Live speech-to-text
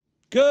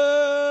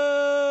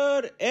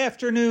Good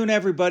afternoon,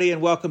 everybody,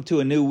 and welcome to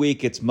a new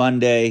week. It's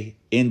Monday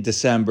in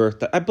December.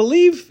 I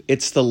believe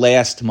it's the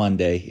last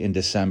Monday in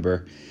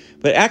December.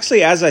 But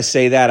actually, as I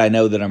say that, I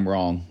know that I'm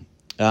wrong.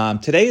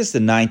 Today is the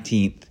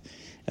 19th.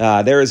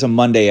 There is a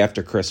Monday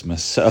after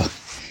Christmas, so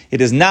it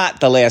is not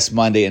the last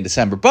Monday in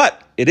December.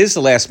 But it is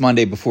the last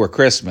Monday before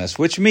Christmas,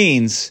 which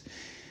means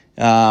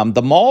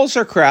the malls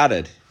are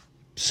crowded.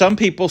 Some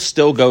people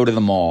still go to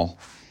the mall.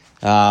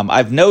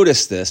 I've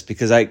noticed this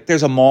because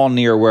there's a mall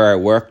near where I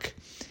work,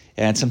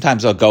 and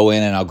sometimes I'll go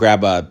in and I'll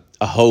grab a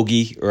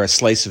hoagie or a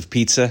slice of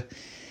pizza,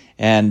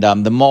 and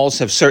the malls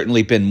have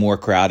certainly been more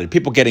crowded.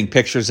 People getting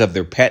pictures of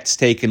their pets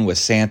taken with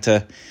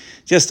Santa,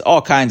 just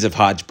all kinds of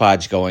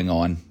hodgepodge going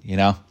on, you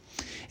know.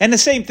 And the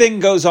same thing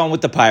goes on with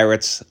the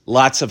Pirates,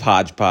 lots of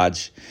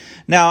hodgepodge.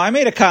 Now, I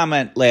made a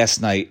comment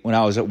last night when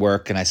I was at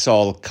work and I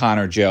saw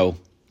Connor Joe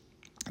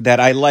that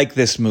I like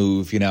this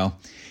move, you know.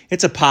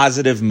 It's a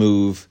positive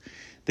move.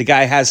 The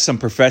guy has some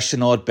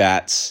professional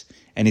at-bats,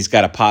 and he's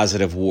got a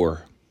positive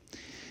WAR.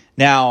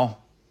 Now,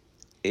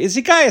 is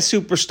the guy a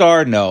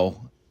superstar?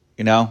 No.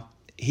 You know,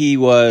 he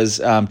was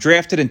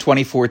drafted in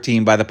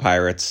 2014 by the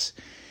Pirates.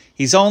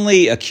 He's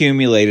only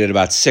accumulated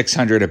about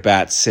 600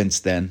 at-bats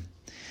since then.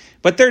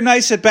 But they're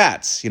nice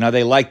at-bats. You know,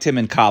 they liked him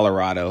in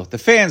Colorado. The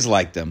fans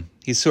liked him.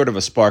 He's sort of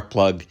a spark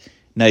plug,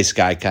 nice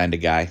guy kind of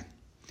guy.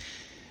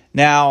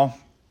 Now,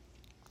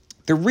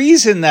 the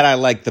reason that I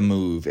like the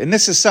move, and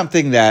this is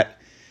something that,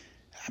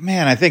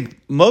 man, I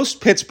think most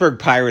Pittsburgh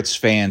Pirates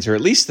fans, or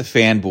at least the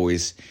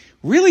fanboys,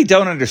 really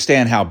don't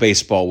understand how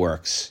baseball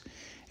works.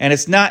 And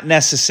it's not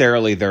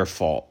necessarily their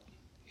fault,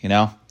 you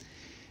know?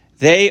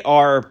 They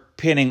are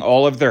pinning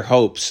all of their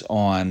hopes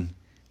on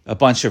a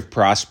bunch of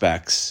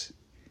prospects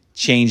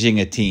changing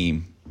a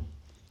team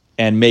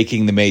and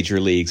making the major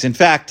leagues. In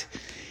fact,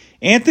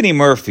 Anthony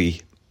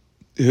Murphy,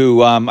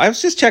 who I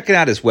was just checking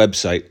out his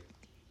website,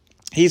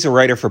 he's a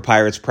writer for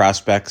Pirates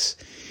Prospects.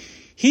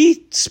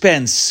 He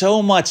spends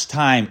so much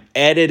time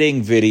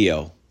editing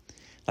video.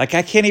 Like,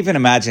 I can't even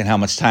imagine how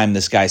much time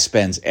this guy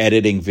spends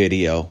editing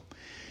video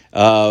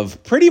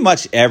of pretty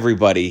much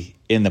everybody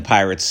in the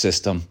Pirates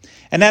system.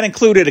 And that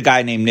included a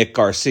guy named Nick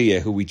Garcia,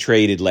 who we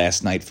traded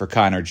last night for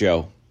Connor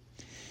Joe.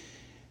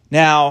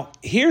 Now,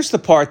 here's the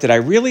part that I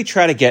really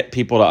try to get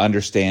people to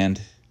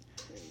understand.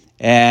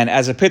 And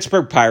as a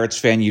Pittsburgh Pirates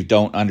fan, you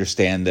don't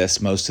understand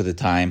this most of the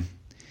time.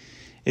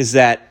 Is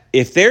that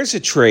if there's a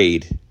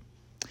trade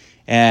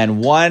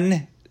and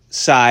one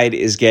side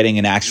is getting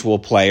an actual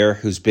player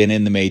who's been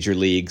in the major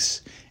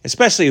leagues,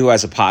 especially who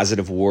has a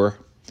positive WAR,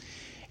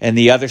 and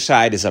the other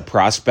side is a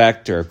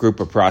prospect or a group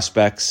of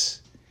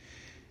prospects,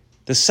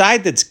 the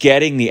side that's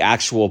getting the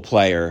actual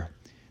player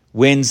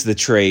wins the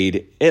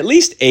trade at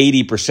least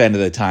 80% of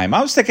the time.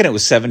 I was thinking it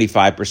was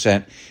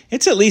 75%.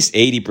 It's at least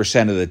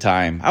 80% of the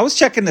time. I was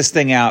checking this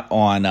thing out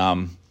on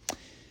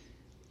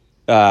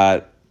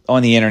the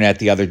internet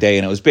the other day,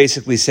 and it was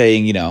basically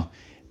saying, you know,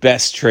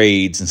 best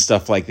trades and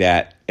stuff like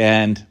that.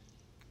 And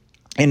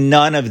in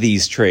none of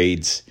these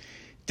trades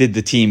did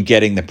the team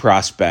getting the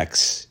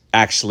prospects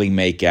actually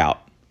make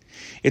out.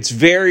 It's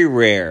very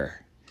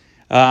rare.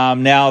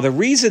 Now, the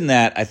reason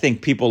that I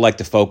think people like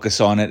to focus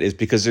on it is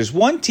because there's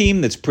one team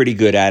that's pretty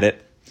good at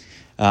it.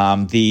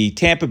 The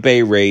Tampa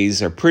Bay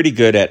Rays are pretty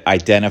good at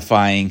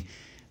identifying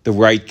the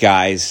right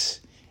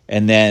guys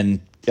and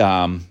then,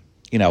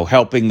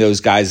 helping those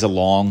guys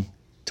along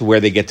to where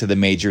they get to the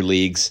major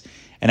leagues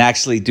and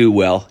actually do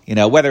well, you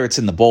know, whether it's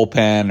in the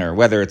bullpen or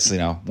whether it's, you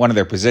know, one of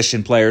their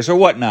position players or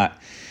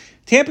whatnot.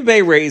 Tampa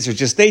Bay Rays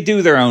they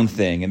do their own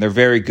thing, and they're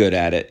very good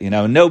at it. You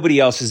know, nobody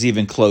else is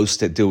even close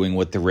to doing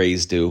what the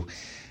Rays do.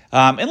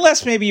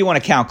 Unless maybe you want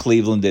to count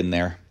Cleveland in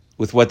there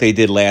with what they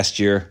did last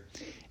year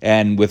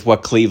and with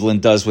what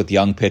Cleveland does with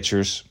young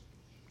pitchers,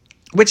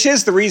 which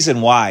is the reason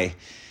why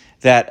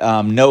that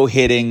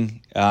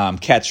no-hitting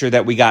catcher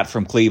that we got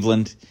from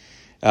Cleveland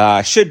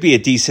should be a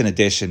decent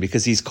addition,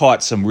 because he's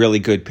caught some really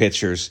good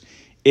pitchers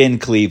in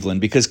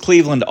Cleveland, because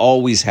Cleveland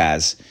always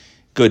has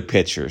good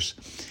pitchers.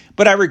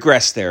 But I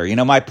regress there. You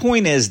know, my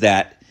point is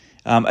that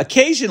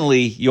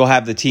occasionally you'll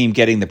have the team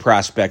getting the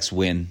prospects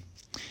win.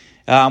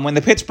 When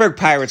the Pittsburgh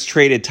Pirates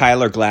traded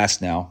Tyler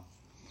Glasnow,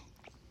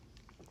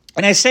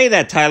 and I say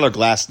that Tyler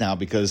Glasnow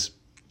because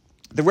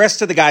the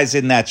rest of the guys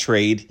in that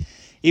trade,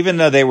 even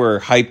though they were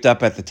hyped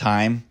up at the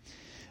time,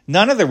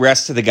 none of the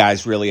rest of the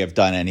guys really have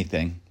done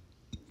anything.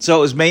 So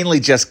it was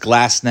mainly just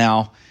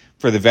Glasnow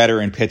for the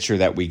veteran pitcher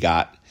that we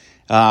got.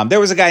 There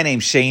was a guy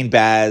named Shane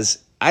Baz.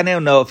 I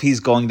don't know if he's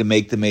going to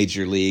make the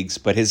major leagues,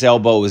 but his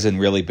elbow was in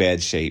really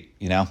bad shape,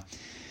 you know.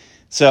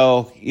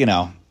 So, you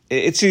know,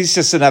 he's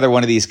just another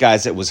one of these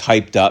guys that was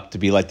hyped up to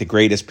be like the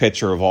greatest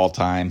pitcher of all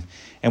time,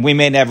 and we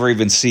may never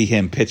even see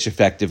him pitch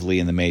effectively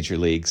in the major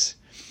leagues.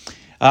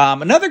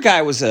 Another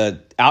guy was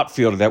an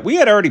outfielder that we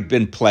had already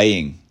been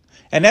playing,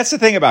 and that's the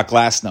thing about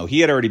Glasnow. He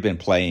had already been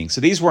playing, so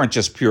these weren't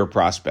just pure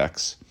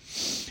prospects.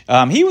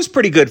 He was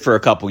pretty good for a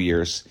couple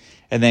years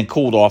and then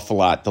cooled off a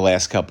lot the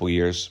last couple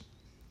years.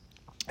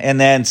 And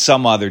then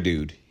some other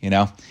dude, you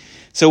know.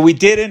 So we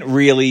didn't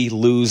really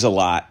lose a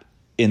lot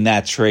in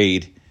that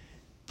trade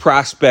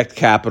prospect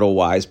capital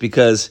wise,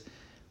 because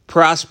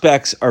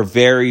prospects are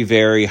very,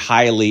 very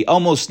highly,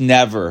 almost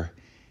never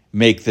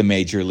make the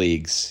major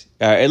leagues,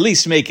 at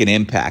least make an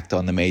impact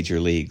on the major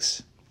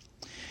leagues.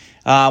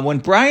 When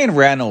Brian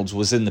Reynolds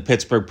was in the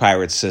Pittsburgh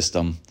Pirates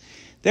system,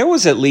 there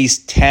was at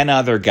least 10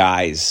 other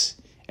guys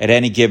at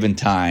any given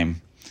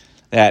time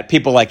that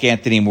people like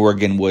Anthony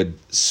Morgan would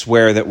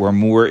swear that were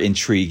more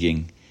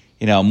intriguing,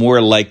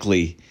 more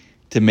likely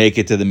to make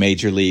it to the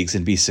major leagues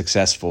and be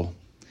successful.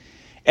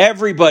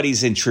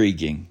 Everybody's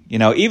intriguing.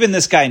 Even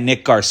this guy,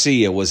 Nick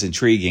Garcia, was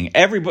intriguing.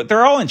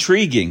 They're all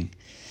intriguing.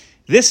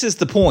 This is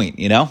the point,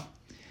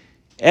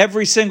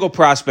 Every single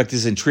prospect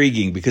is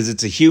intriguing because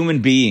it's a human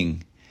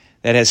being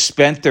that has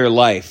spent their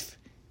life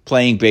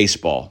playing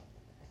baseball.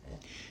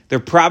 They're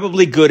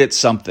probably good at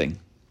something.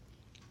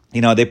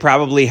 They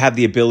probably have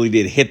the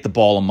ability to hit the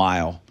ball a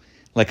mile,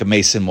 like a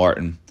Mason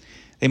Martin.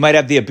 They might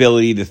have the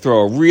ability to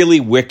throw a really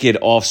wicked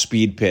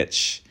off-speed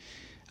pitch,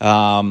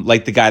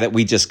 like the guy that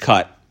we just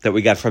cut, that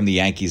we got from the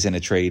Yankees in a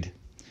trade.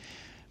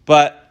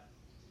 But,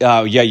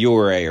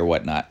 Ure or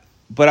whatnot.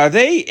 But are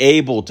they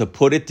able to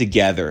put it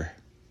together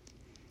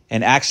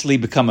and actually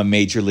become a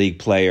major league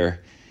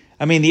player?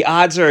 I mean, the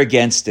odds are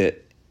against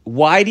it.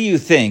 Why do you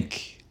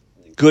think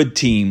good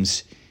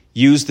teams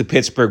use the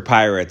Pittsburgh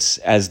Pirates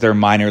as their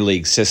minor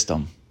league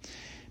system?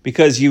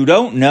 Because you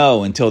don't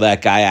know until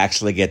that guy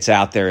actually gets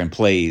out there and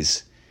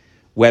plays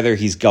whether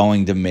he's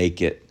going to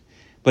make it.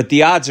 But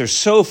the odds are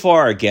so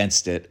far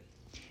against it.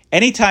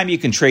 Anytime you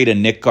can trade a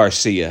Nick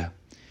Garcia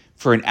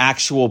for an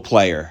actual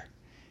player,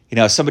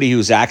 somebody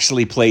who's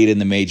actually played in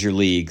the major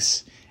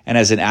leagues and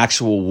has an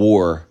actual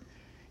WAR,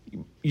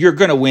 you're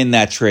going to win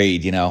that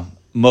trade,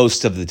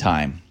 most of the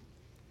time.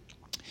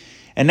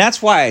 And that's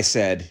why I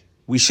said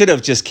we should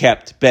have just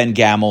kept Ben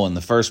Gamel in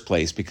the first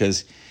place,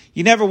 because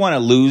you never want to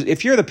lose.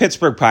 If you're the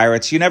Pittsburgh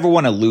Pirates, you never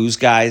want to lose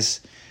guys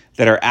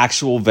that are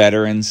actual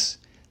veterans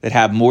that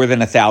have more than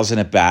 1,000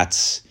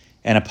 at-bats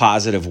and a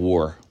positive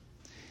WAR.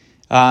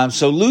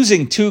 So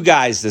losing two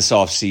guys this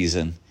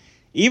offseason,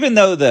 even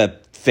though the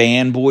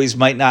fanboys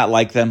might not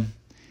like them,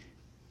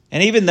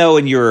 and even though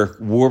in your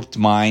warped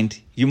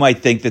mind you might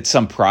think that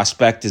some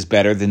prospect is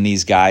better than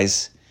these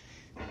guys,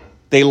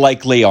 they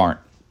likely aren't.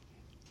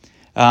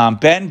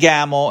 Ben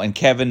Gamel and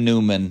Kevin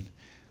Newman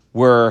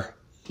were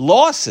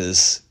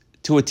losses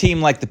to a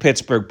team like the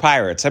Pittsburgh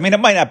Pirates. I mean, it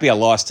might not be a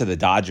loss to the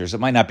Dodgers. It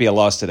might not be a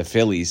loss to the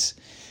Phillies,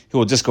 who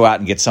will just go out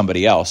and get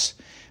somebody else.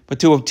 But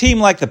to a team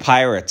like the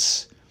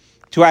Pirates,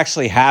 to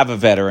actually have a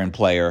veteran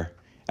player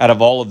out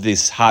of all of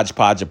these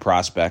hodgepodge of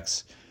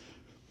prospects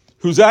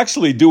who's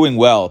actually doing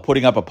well,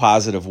 putting up a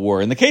positive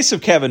WAR. In the case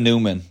of Kevin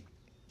Newman,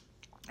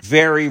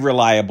 very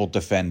reliable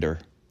defender.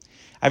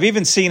 I've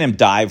even seen him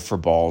dive for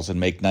balls and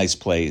make nice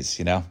plays,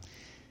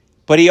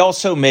 But he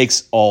also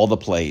makes all the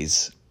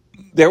plays.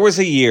 There was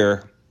a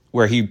year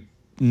where he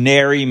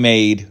nary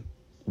made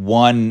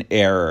one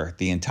error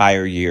the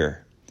entire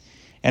year.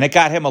 And it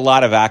got him a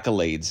lot of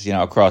accolades,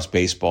 across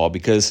baseball,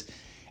 because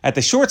at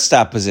the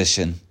shortstop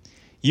position,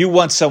 you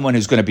want someone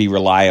who's going to be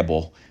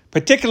reliable,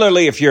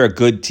 particularly if you're a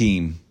good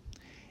team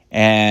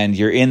and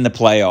you're in the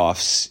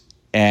playoffs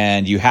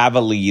and you have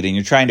a lead and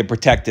you're trying to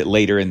protect it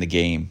later in the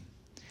game.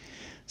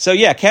 So,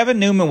 Kevin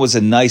Newman was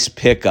a nice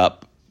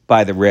pickup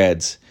by the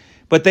Reds,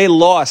 but they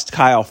lost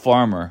Kyle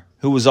Farmer,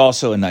 who was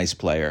also a nice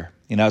player,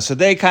 so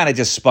they kind of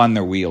just spun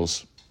their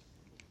wheels.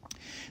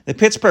 The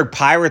Pittsburgh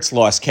Pirates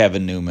lost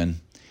Kevin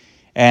Newman,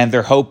 and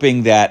they're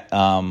hoping that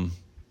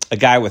a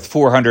guy with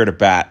 400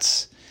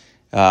 at-bats,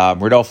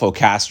 Rodolfo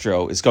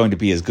Castro, is going to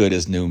be as good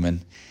as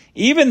Newman,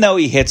 even though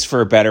he hits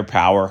for a better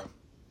power,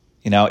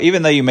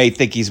 even though you may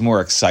think he's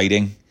more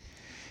exciting.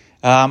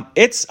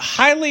 It's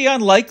highly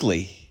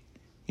unlikely.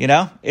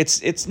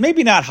 It's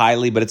maybe not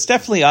highly, but it's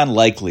definitely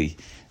unlikely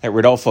that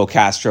Rodolfo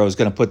Castro is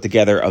going to put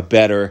together a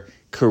better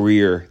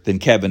career than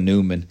Kevin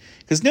Newman,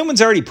 because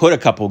Newman's already put a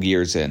couple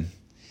years in.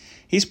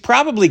 He's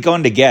probably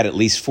going to get at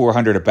least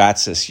 400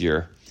 at-bats this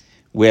year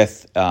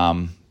with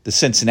the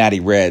Cincinnati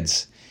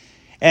Reds.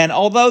 And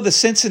although the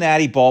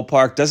Cincinnati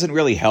ballpark doesn't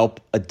really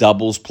help a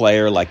doubles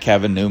player like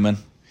Kevin Newman,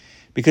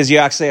 because you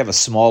actually have a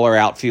smaller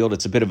outfield,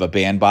 it's a bit of a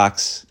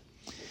bandbox.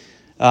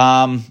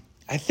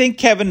 I think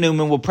Kevin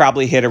Newman will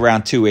probably hit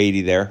around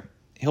 280 there.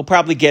 He'll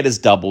probably get his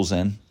doubles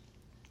in.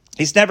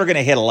 He's never going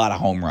to hit a lot of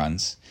home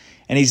runs,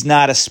 and he's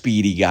not a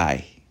speedy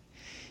guy.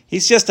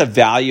 He's just a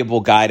valuable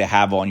guy to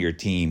have on your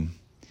team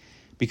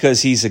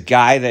because he's a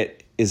guy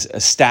that is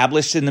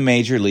established in the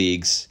major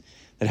leagues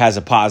that has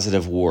a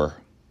positive WAR.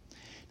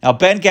 Now,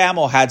 Ben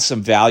Gamel had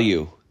some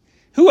value.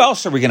 Who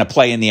else are we going to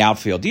play in the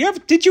outfield?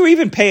 Did you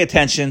even pay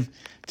attention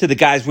to the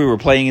guys we were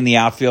playing in the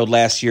outfield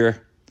last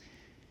year?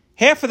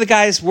 Half of the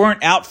guys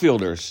weren't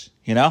outfielders,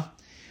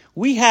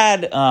 We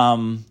had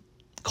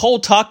Cole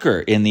Tucker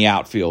in the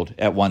outfield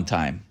at one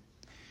time.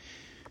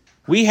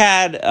 We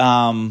had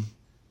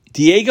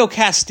Diego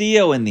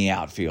Castillo in the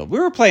outfield. We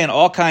were playing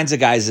all kinds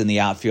of guys in the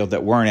outfield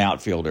that weren't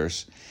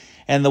outfielders.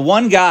 And the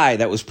one guy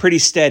that was pretty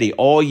steady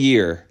all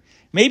year,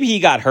 maybe he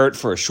got hurt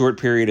for a short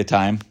period of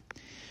time,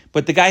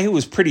 but the guy who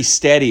was pretty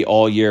steady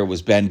all year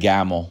was Ben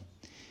Gamel.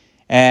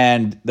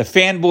 And the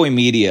fanboy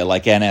media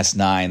like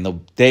NS9,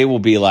 they will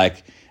be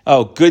like,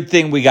 oh, good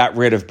thing we got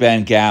rid of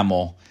Ben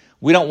Gamel.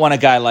 We don't want a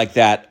guy like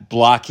that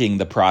blocking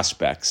the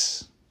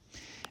prospects.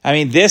 I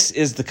mean, this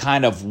is the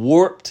kind of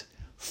warped,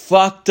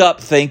 fucked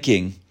up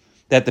thinking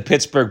that the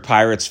Pittsburgh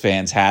Pirates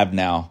fans have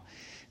now,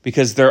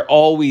 because I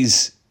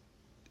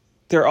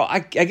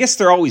guess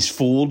they're always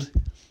fooled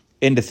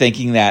into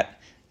thinking that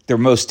their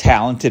most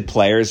talented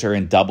players are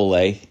in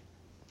Double-A.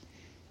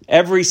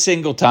 Every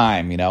single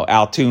time,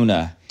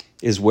 Altoona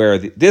is where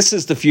this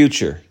is the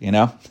future,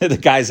 the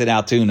guys in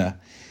Altoona.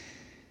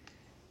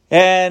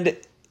 And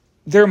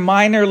they're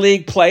minor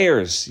league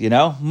players,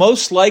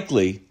 Most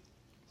likely,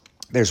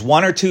 there's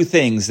one or two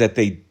things that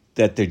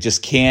they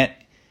just can't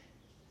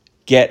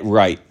get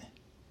right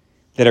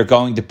that are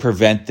going to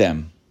prevent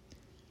them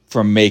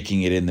from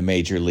making it in the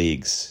major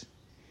leagues.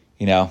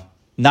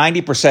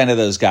 90% of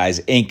those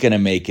guys ain't going to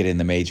make it in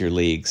the major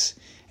leagues.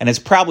 And it's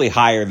probably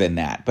higher than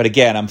that. But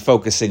again, I'm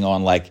focusing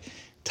on like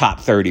top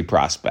 30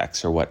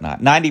 prospects or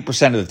whatnot.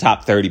 90% of the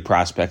top 30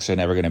 prospects are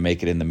never going to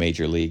make it in the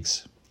major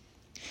leagues.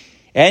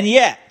 And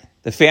yet,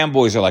 the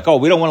fanboys are like, oh,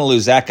 we don't want to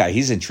lose that guy.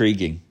 He's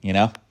intriguing,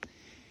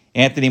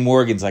 Anthony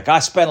Morgan's like, I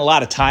spent a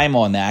lot of time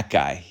on that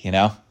guy,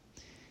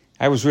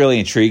 I was really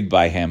intrigued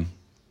by him.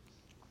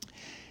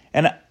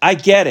 And I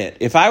get it.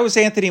 If I was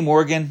Anthony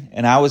Morgan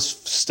and I was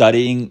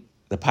studying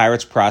the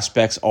Pirates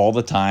prospects all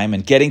the time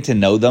and getting to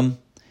know them,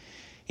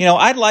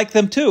 I'd like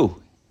them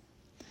too.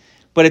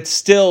 But it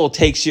still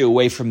takes you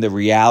away from the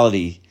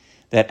reality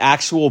that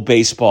actual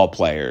baseball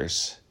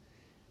players,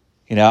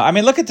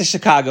 look at the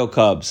Chicago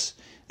Cubs.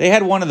 They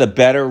had one of the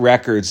better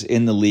records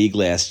in the league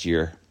last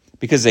year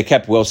because they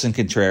kept Wilson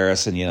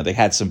Contreras and, they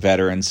had some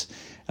veterans.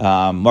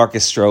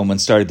 Marcus Stroman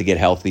started to get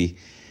healthy.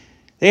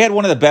 They had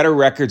one of the better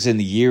records in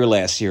the year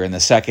last year in the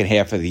second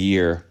half of the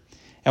year.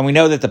 And we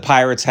know that the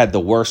Pirates had the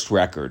worst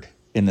record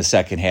in the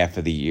second half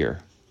of the year.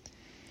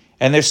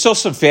 And there's still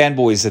some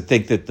fanboys that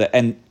think that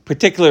and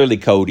particularly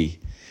Cody,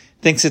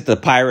 thinks that the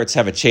Pirates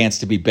have a chance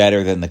to be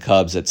better than the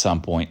Cubs at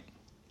some point.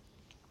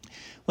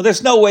 Well,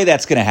 there's no way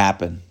that's going to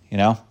happen,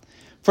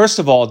 First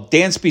of all,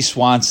 Dansby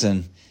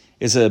Swanson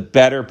is a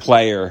better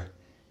player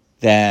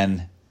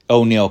than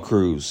O'Neal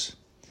Cruz.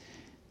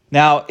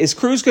 Now, is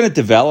Cruz going to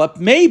develop?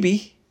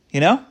 Maybe,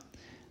 But,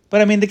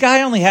 the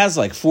guy only has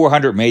like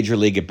 400 major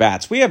league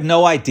at-bats. We have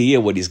no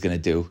idea what he's going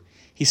to do.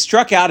 He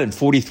struck out in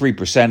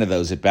 43% of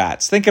those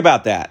at-bats. Think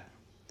about that.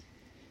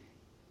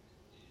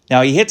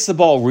 Now, he hits the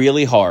ball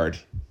really hard,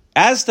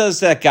 as does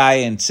that guy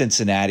in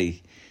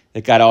Cincinnati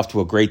that got off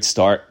to a great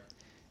start.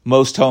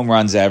 Most home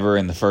runs ever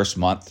in the first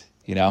month,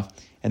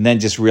 and then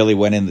just really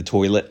went in the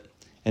toilet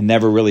and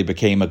never really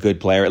became a good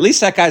player. At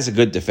least that guy's a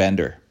good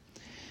defender.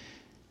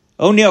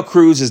 O'Neal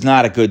Cruz is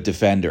not a good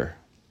defender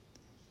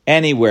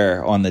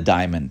anywhere on the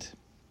diamond.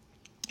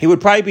 He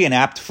would probably be an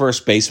apt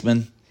first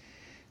baseman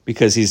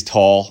because he's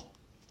tall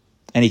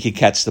and he can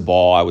catch the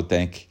ball, I would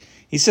think.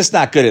 He's just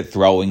not good at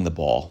throwing the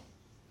ball.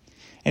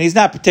 And he's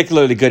not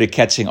particularly good at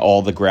catching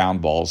all the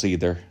ground balls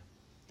either.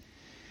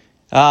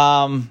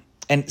 And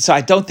so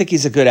I don't think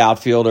he's a good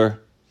outfielder.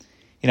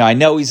 I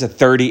know he's a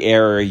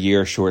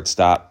 30-error-a-year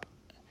shortstop.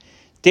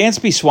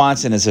 Dansby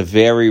Swanson is a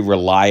very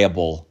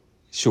reliable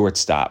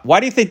shortstop. Why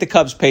do you think the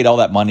Cubs paid all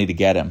that money to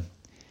get him?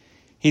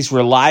 He's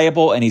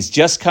reliable, and he's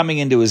just coming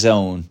into his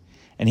own,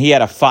 and he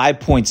had a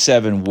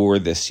 5.7 WAR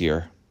this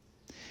year.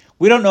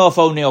 We don't know if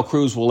O'Neal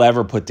Cruz will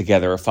ever put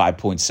together a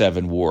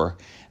 5.7 WAR.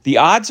 The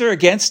odds are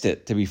against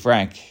it, to be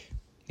frank.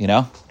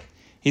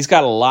 He's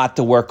got a lot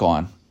to work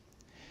on.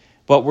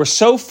 But we're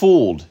so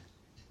fooled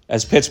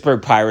as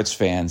Pittsburgh Pirates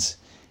fans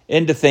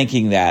into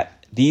thinking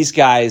that these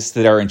guys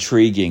that are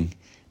intriguing,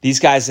 these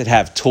guys that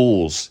have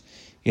tools,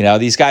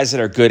 these guys that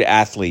are good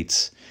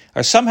athletes,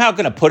 are somehow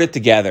going to put it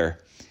together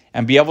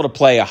and be able to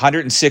play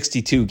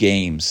 162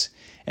 games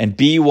and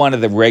be one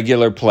of the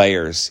regular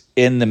players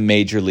in the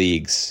major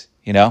leagues.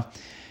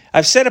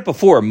 I've said it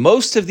before,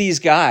 most of these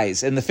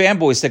guys, and the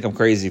fanboys think I'm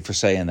crazy for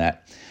saying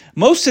that,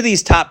 most of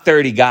these top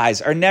 30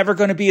 guys are never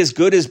going to be as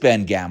good as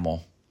Ben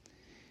Gamel.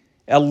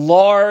 A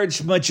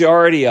large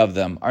majority of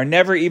them are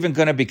never even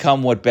going to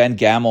become what Ben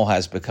Gamel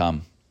has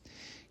become.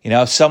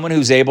 Someone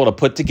who's able to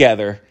put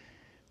together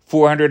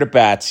 400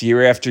 at-bats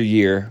year after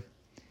year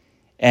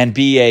and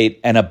be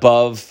an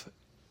above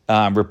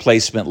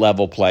replacement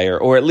level player,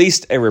 or at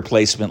least a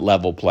replacement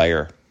level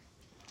player.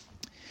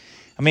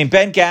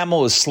 Ben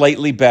Gamel is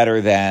slightly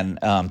better than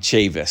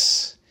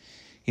Chavis.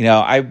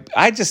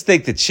 I just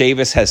think that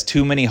Chavis has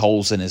too many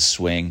holes in his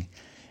swing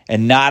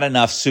and not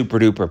enough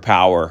super-duper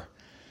power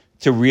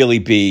to really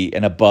be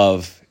an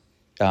above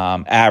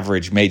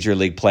average major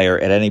league player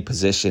at any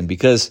position,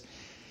 because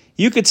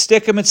you could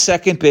stick him at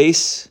second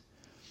base,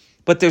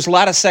 but there's a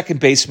lot of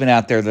second basemen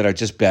out there that are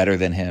just better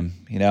than him,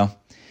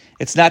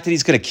 It's not that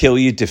he's going to kill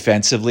you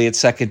defensively at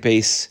second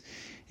base.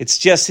 It's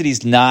just that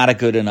he's not a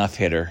good enough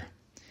hitter.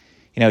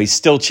 He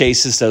still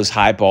chases those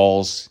high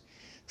balls,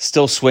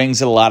 still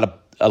swings at a lot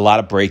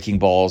of breaking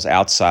balls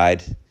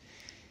outside.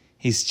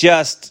 He's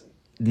just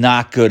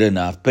not good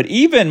enough. But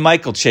even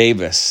Michael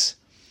Chavis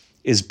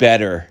is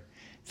better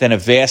than a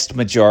vast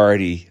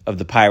majority of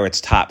the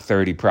Pirates' top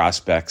 30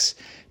 prospects,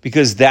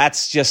 because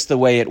that's just the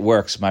way it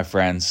works, my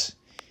friends.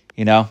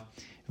 You know,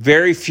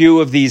 very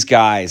few of these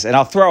guys, and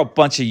I'll throw a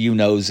bunch of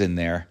you-knows in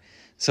there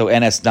so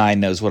NS9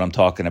 knows what I'm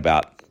talking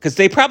about, because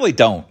they probably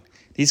don't.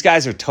 These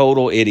guys are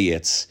total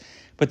idiots,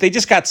 but they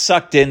just got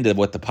sucked into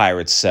what the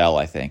Pirates sell,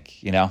 I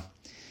think, you know.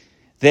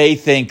 They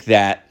think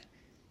that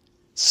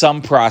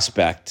some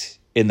prospect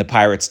in the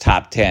Pirates'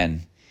 top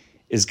 10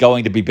 is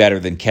going to be better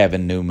than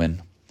Kevin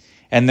Newman.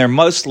 And they're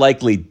most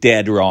likely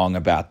dead wrong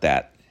about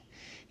that.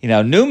 You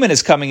know, Newman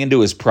is coming into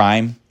his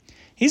prime.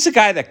 He's a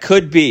guy that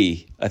could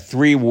be a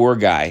 3-WAR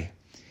guy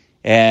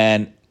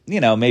and,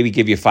 you know, maybe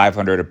give you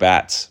 500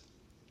 at-bats.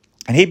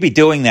 And he'd be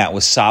doing that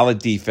with solid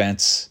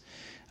defense,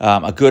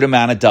 a good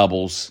amount of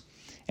doubles.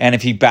 And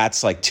if he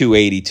bats like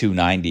 280,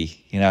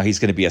 290, you know, he's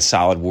going to be a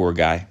solid WAR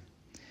guy.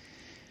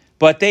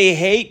 But they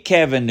hate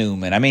Kevin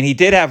Newman. I mean, he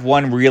did have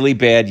one really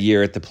bad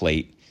year at the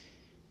plate,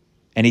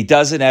 and he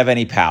doesn't have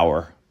any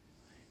power.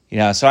 You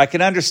know, so I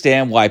can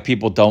understand why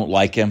people don't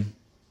like him.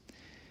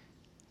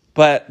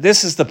 But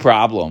this is the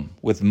problem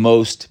with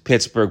most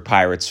Pittsburgh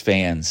Pirates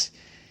fans.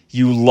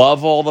 You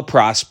love all the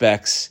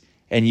prospects,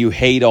 and you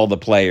hate all the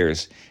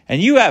players.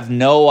 And you have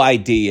no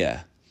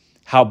idea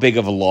how big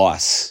of a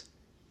loss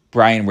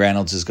Bryan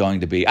Reynolds is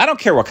going to be. I don't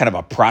care what kind of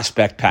a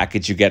prospect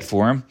package you get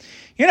for him.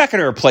 You're not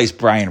going to replace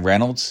Bryan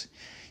Reynolds.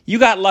 You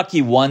got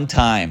lucky one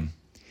time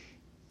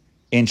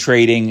in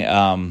trading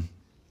Andrew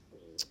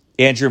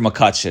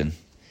McCutchen,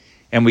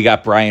 and we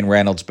got Bryan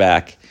Reynolds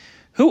back.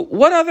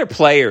 What other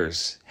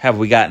players have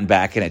we gotten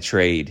back in a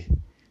trade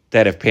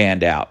that have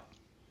panned out?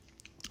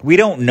 We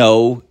don't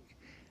know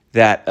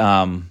that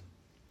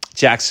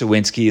Jack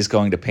Suwinski is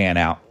going to pan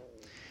out.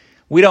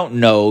 We don't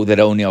know that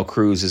O'Neal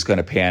Cruz is going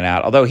to pan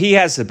out, although he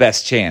has the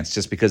best chance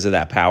just because of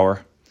that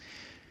power.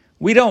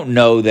 We don't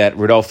know that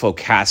Rodolfo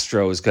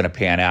Castro is going to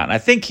pan out. And I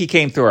think he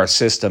came through our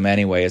system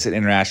anyway as an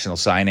international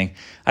signing.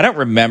 I don't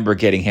remember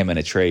getting him in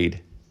a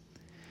trade.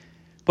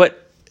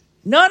 But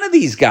none of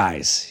these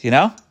guys, you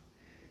know,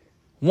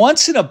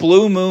 once in a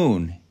blue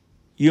moon,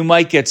 you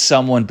might get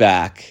someone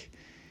back,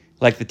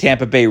 like the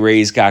Tampa Bay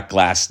Rays got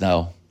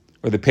Glasnow,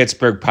 or the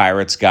Pittsburgh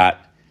Pirates got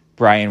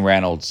Bryan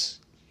Reynolds,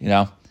 you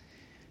know.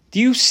 Do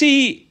you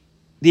see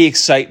the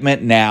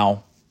excitement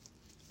now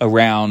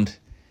around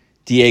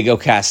Diego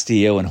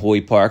Castillo and Hoy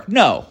Park?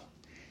 No.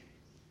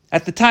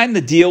 At the time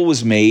the deal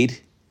was made,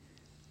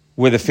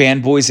 were the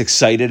fanboys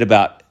excited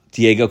about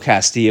Diego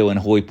Castillo and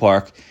Hoy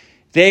Park?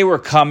 They were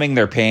cumming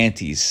their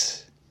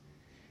panties.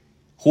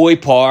 Hoy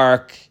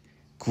Park,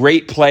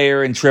 great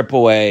player in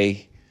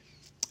AAA.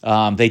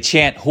 They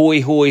chant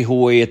Hoy, Hoy,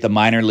 Hoy at the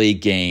minor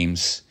league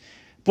games.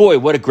 Boy,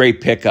 what a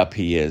great pickup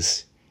he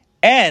is.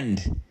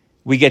 And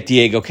we get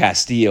Diego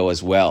Castillo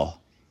as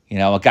well. You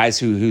know, a guy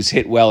who's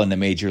hit well in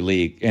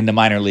the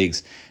minor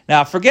leagues.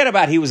 Now, forget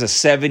about he was a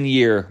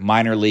 7-year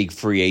minor league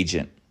free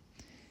agent,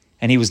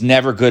 and he was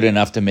never good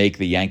enough to make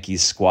the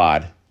Yankees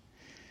squad.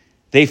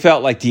 They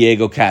felt like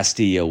Diego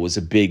Castillo was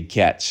a big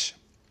catch.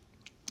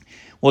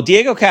 Well,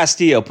 Diego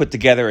Castillo put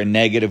together a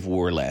negative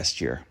WAR last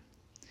year.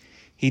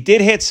 He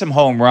did hit some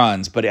home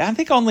runs, but I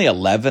think only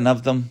 11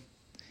 of them.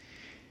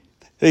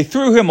 They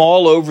threw him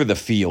all over the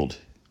field.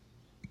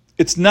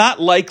 It's not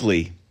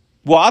likely.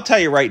 Well, I'll tell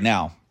you right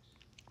now,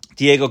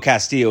 Diego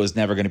Castillo is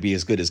never going to be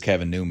as good as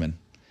Kevin Newman.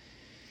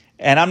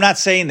 And I'm not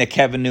saying that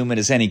Kevin Newman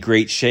is any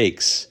great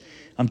shakes.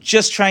 I'm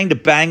just trying to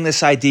bang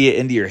this idea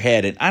into your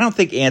head, and I don't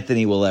think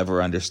Anthony will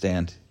ever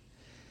understand.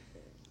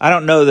 I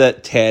don't know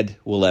that Ted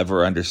will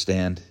ever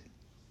understand.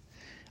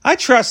 I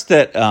trust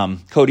that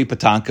Cody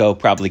Patanko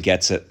probably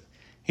gets it.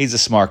 He's a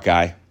smart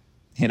guy.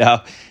 You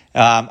know,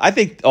 I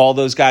think all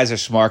those guys are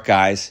smart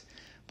guys,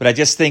 but I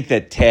just think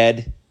that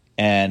Ted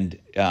and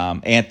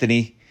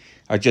Anthony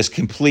are just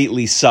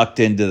completely sucked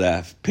into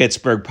the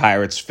Pittsburgh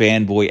Pirates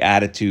fanboy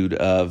attitude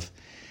of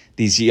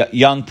these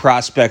young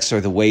prospects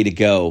are the way to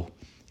go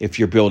if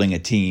you're building a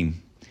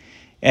team.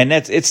 And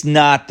it's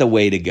not the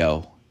way to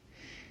go.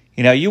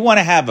 You know, you want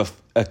to have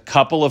a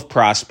couple of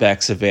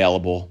prospects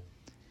available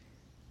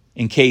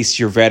in case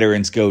your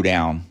veterans go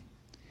down.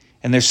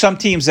 And there's some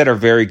teams that are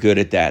very good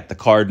at that. The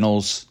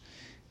Cardinals,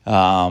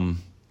 the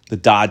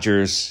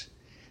Dodgers.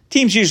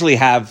 Teams usually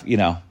have, you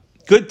know,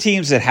 good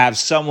teams that have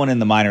someone in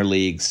the minor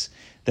leagues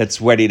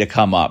that's ready to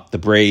come up. The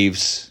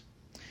Braves.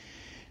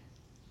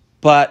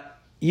 But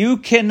you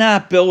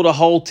cannot build a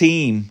whole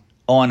team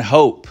on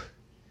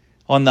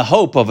the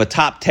hope of a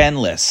top 10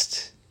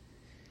 list.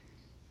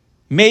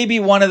 Maybe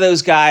one of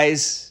those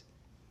guys,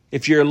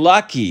 if you're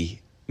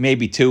lucky,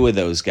 maybe two of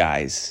those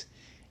guys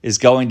is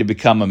going to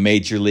become a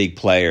major league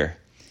player.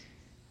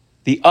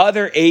 The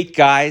other 8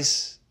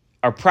 guys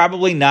are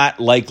probably not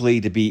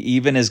likely to be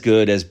even as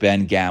good as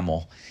Ben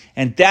Gamel.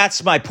 And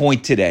that's my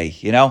point today.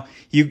 You know,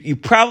 you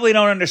probably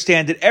don't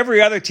understand it.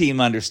 Every other team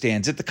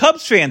understands it. The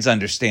Cubs fans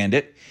understand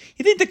it.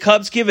 You think the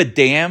Cubs give a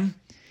damn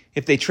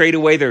if they trade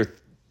away their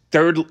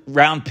 3rd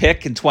round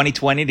pick in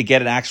 2020 to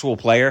get an actual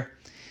player?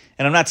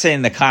 And I'm not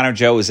saying that Connor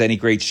Joe is any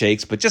great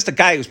shakes, but just a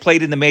guy who's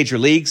played in the major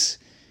leagues,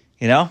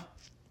 you know?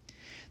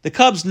 The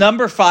Cubs'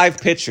 number 5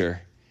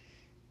 pitcher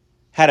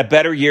had a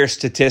better year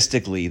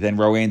statistically than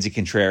Roansy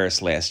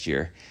Contreras last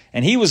year,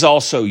 and he was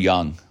also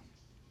young.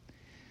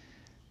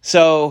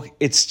 So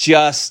it's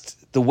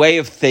just the way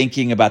of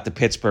thinking about the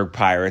Pittsburgh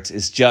Pirates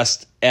is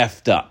just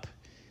effed up.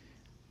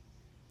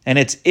 And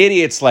it's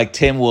idiots like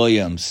Tim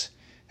Williams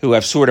who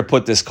have sort of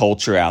put this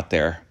culture out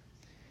there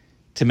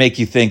to make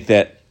you think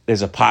that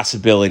there's a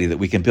possibility that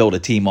we can build a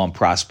team on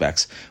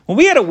prospects. When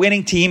we had a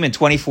winning team in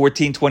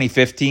 2014,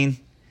 2015,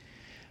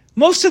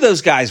 most of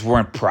those guys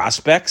weren't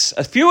prospects.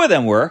 A few of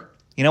them were.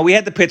 You know, we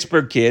had the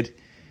Pittsburgh kid.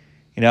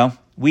 You know,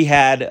 we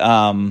had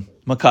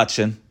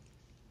McCutcheon.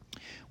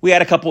 We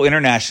had a couple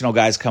international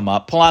guys come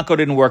up. Polanco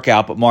didn't work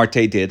out, but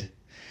Marte did.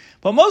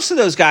 But most of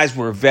those guys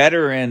were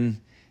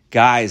veteran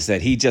guys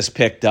that he just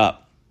picked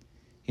up,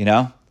 you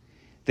know?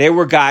 They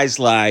were guys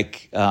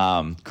like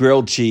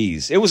Grilled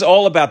Cheese. It was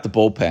all about the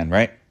bullpen,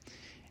 right?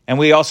 And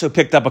we also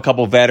picked up a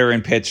couple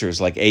veteran pitchers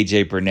like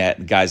A.J. Burnett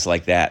and guys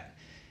like that,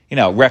 you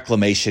know,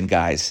 reclamation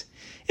guys.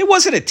 It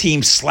wasn't a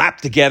team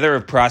slapped together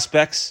of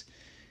prospects.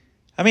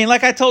 I mean,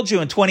 like I told you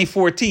in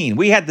 2014,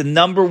 we had the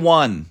number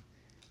 1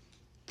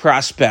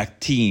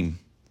 prospect team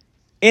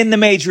in the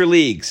major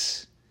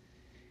leagues.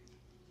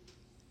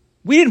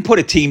 We didn't put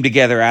a team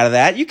together out of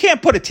that. You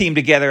can't put a team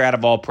together out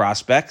of all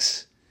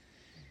prospects.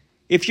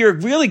 If you're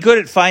really good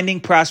at finding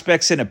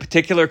prospects in a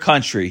particular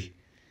country,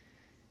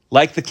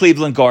 like the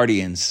Cleveland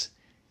Guardians,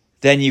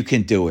 then you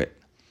can do it.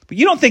 But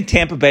you don't think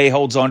Tampa Bay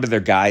holds on to their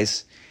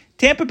guys?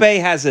 Tampa Bay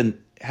has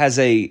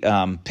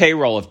a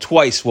payroll of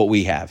twice what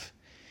we have.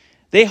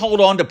 They hold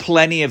on to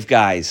plenty of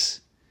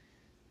guys.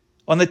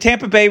 On the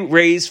Tampa Bay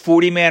Rays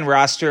 40-man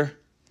roster,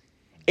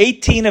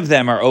 18 of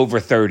them are over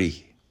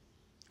 30,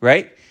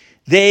 right?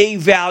 They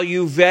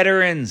value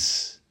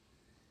veterans.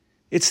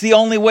 It's the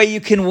only way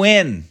you can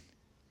win.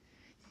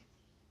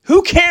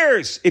 Who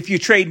cares if you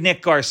trade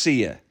Nick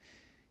Garcia?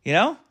 You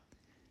know?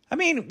 I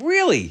mean,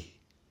 really,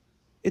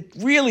 it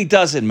really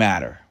doesn't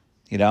matter,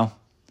 you know?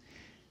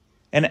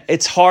 And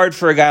it's hard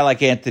for a guy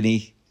like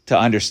Anthony to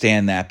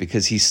understand that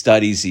because he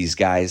studies these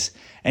guys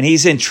and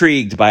he's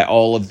intrigued by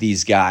all of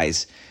these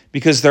guys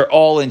because they're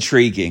all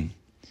intriguing.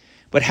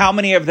 But how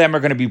many of them are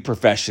going to be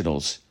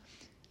professionals?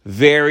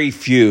 Very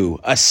few,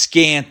 a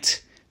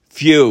scant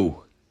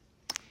few.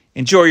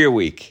 Enjoy your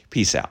week.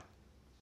 Peace out.